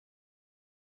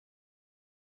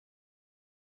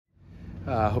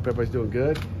Hope everybody's doing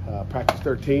good. Practice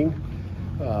 13.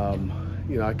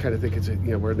 I kind of think it's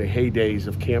we're in the heydays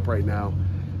of camp right now.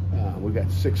 We've got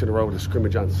 6 in a row with a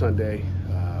scrimmage on Sunday.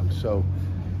 So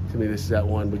to me, this is that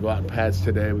one. We go out in pads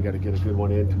today. We got to get a good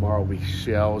one in. Tomorrow we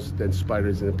shells, then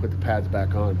spiders, and then put the pads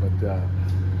back on. But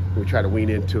we try to wean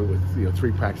into it with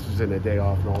 3 practices and a day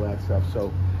off and all that stuff.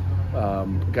 So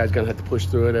guys gonna have to push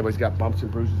through it. Everybody's got bumps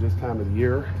and bruises this time of the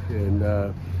year, and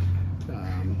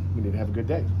we need to have a good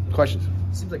day. Questions?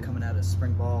 It seems like coming out of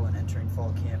spring ball and entering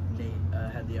fall camp, Nate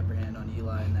had the upper hand on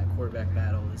Eli in that quarterback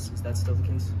battle. Is that still the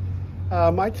case?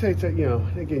 I'd say that,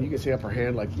 again, you can say upper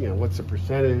hand, like, what's the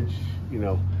percentage?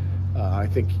 I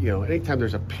think, anytime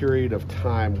there's a period of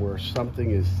time where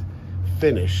something is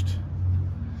finished,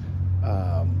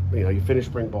 you finish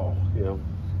spring ball,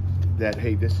 that,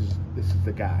 hey, this is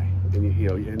the guy.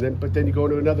 And but then you go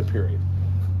into another period.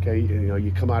 Okay,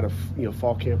 you come out of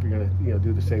fall camp, you're gonna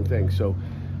do the same thing. So,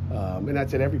 and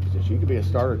that's at every position. You can be a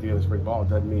starter at the end of spring ball. It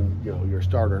doesn't mean you're a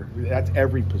starter. That's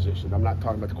every position. I'm not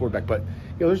talking about the quarterback, but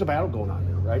there's a battle going on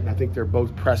there, right? And I think they're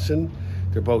both pressing.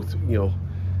 They're both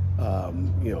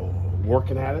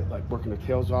working at it, like working their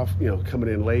tails off. Coming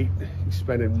in late,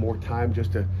 spending more time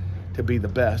just to be the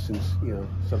best, and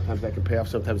sometimes that can pay off.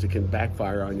 Sometimes it can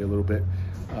backfire on you a little bit.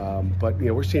 But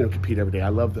we're seeing them compete every day. I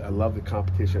love the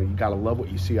competition. You gotta love what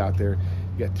you see out there.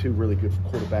 You got 2 really good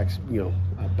quarterbacks,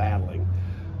 battling,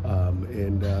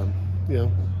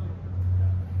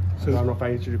 So I don't know if I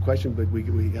answered your question, but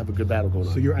we have a good battle going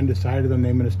on. So you're undecided on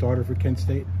naming a starter for Kent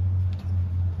State?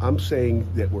 I'm saying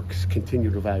that we're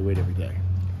continuing to evaluate every day.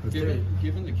 Okay.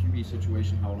 Given the QB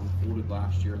situation, how it unfolded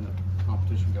last year and the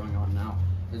competition going on now,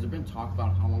 has there been talk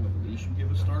about how long of a leash you give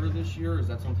a starter this year? Is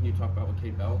that something you talk about with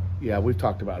Cade Bell? Yeah, we've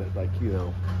talked about it. Like,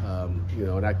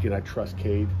 and I trust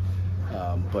Cade,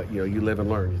 but you live and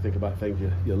learn. You think about things,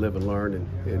 you live and learn,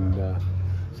 and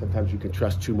sometimes you can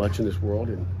trust too much in this world,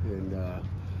 and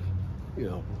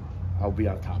I'll be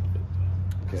on top of it.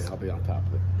 Okay, I'll be on top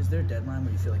of it. Is there a deadline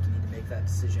where you feel like you need to make that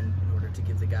decision in order to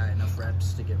give the guy enough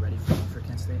reps to get ready for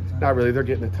Kent State? Not really. They're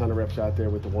getting a ton of reps out there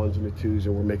with the 1s and the 2s,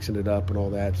 and we're mixing it up and all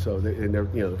that. So, they're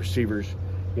the receivers,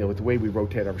 with the way we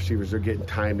rotate our receivers, they're getting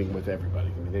timing with everybody.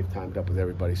 I mean, they've timed up with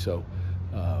everybody. So,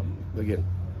 again,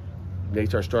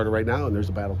 Nate's our starter right now, and there's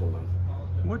a battle going on.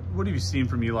 What have you seen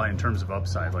from Eli in terms of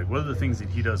upside? Like, what are the things that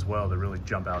he does well that really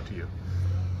jump out to you?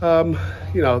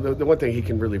 The one thing he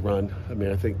can really run. I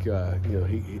mean, I think, he,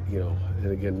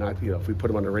 and again, not, if we put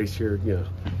him on a race here,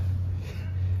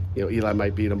 Eli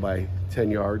might beat him by 10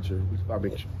 yards or,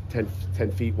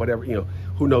 10 feet, whatever,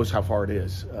 who knows how far it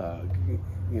is. I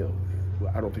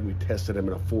don't think we tested him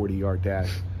in a 40-yard dash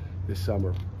this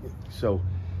summer. So,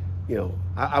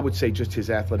 I would say just his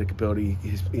athletic ability,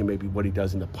 maybe what he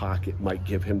does in the pocket might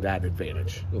give him that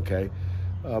advantage, okay?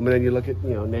 And then you look at,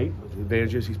 Nate, the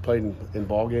advantages he's played in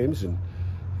ball games, and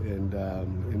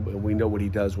we know what he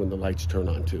does when the lights turn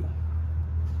on too.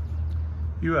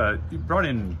 You brought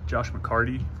in Josh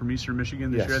McCarty from Eastern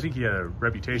Michigan this Yes. year. I think he had a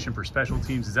reputation for special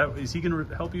teams. Is he going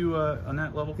to help you on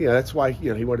that level? Yeah, that's why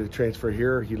he wanted to transfer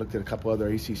here. He looked at a couple other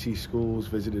ACC schools,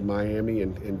 visited Miami,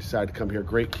 and decided to come here.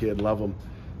 Great kid, love him,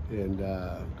 and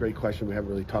great question. We haven't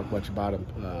really talked much about him.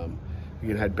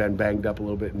 Again, had been banged up a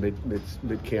little bit in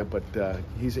mid camp, but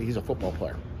he's a football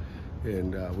player,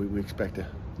 and we expect to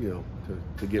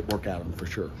get work out of him for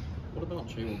sure. What about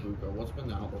Chayla Buka? What's been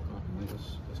the outlook on him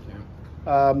this camp?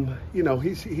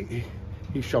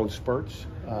 He's shown spurts.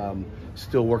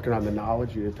 Still working on the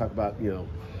knowledge. You talk about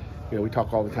we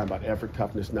talk all the time about effort,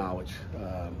 toughness, knowledge,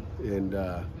 and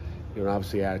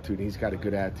obviously attitude. And he's got a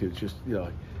good attitude. It's just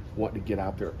wanting to get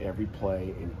out there every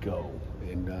play and go.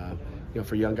 And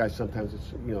for young guys, sometimes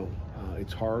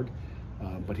it's hard,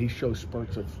 but he shows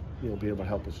spurts of being able to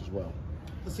help us as well.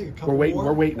 Let's take a couple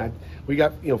We're waiting. We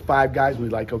got 5 guys. We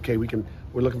like, okay,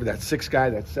 we're looking for that 6th guy,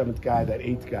 that 7th guy, that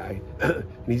 8th guy, and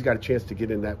he's got a chance to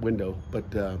get in that window. But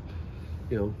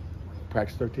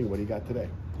practice 13. What do you got today?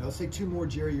 Now let's take 2 more.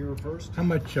 Jerry, you're first. How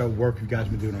much work have you guys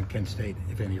been doing on Kent State,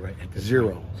 if any, right at this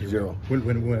Zero. point? Zero.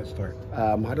 When will it start?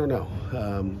 I don't know.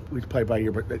 We play by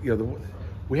ear, but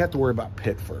we have to worry about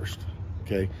Pitt first.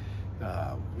 Okay.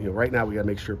 Right now we got to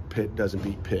make sure Pitt doesn't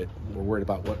beat Pitt. We're worried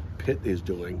about what Pitt is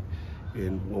doing,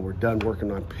 and when we're done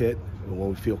working on Pitt, and when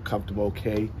we feel comfortable,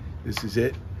 okay, this is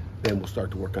it, then we'll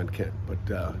start to work on Kent. But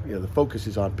the focus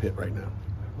is on Pitt right now.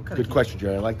 Good question,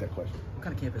 Jerry. I like that question. What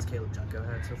kind of camp has Caleb Junko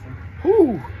had so far?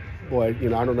 Whew. Boy,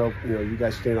 I don't know. You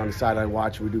guys stand on the sideline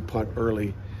watch. We do punt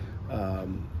early,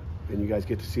 and you guys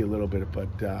get to see a little bit.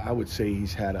 But I would say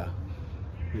he's had a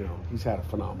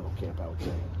phenomenal camp. I would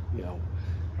say.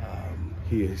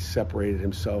 He has separated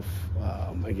himself.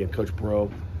 Again, Coach Burrow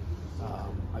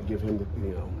I give him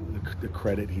the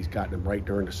credit. He's gotten him right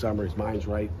during the summer. His mind's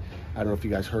right. I don't know if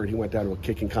you guys heard, he went down to a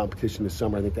kicking competition this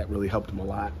summer. I think that really helped him a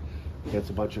lot.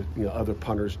 Against a bunch of other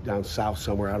punters down south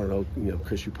somewhere. I don't know.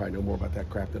 Chris, you probably know more about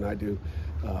that crap than I do.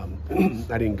 I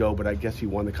didn't go, but I guess he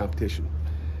won the competition,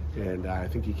 and I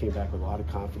think he came back with a lot of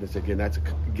confidence. Again, that's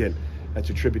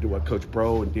a tribute to what Coach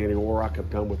Bro and Danny Orrock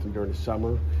have done with him during the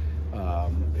summer,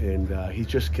 and he's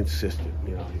just consistent.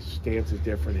 His stance is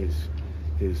different.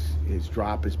 His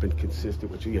drop has been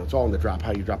consistent, which it's all in the drop,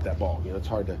 how you drop that ball. It's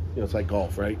hard to it's like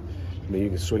golf, right? I mean, you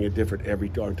can swing it different every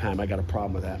darn time. I got a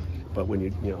problem with that. But when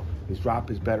his drop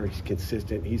is better, he's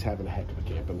consistent. He's having a heck of a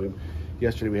camp. I mean,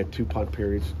 yesterday we had 2 punt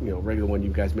periods. Regular one you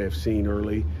guys may have seen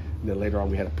early, and then later on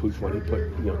we had a pooch one. He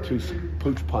put 2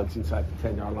 pooch punts inside the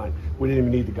 10-yard line. We didn't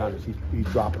even need the gunners. He's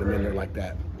dropping them in there like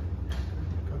that.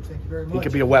 Coach, thank you very much. He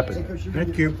could be a weapon. Hey, Coach,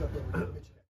 Thank you.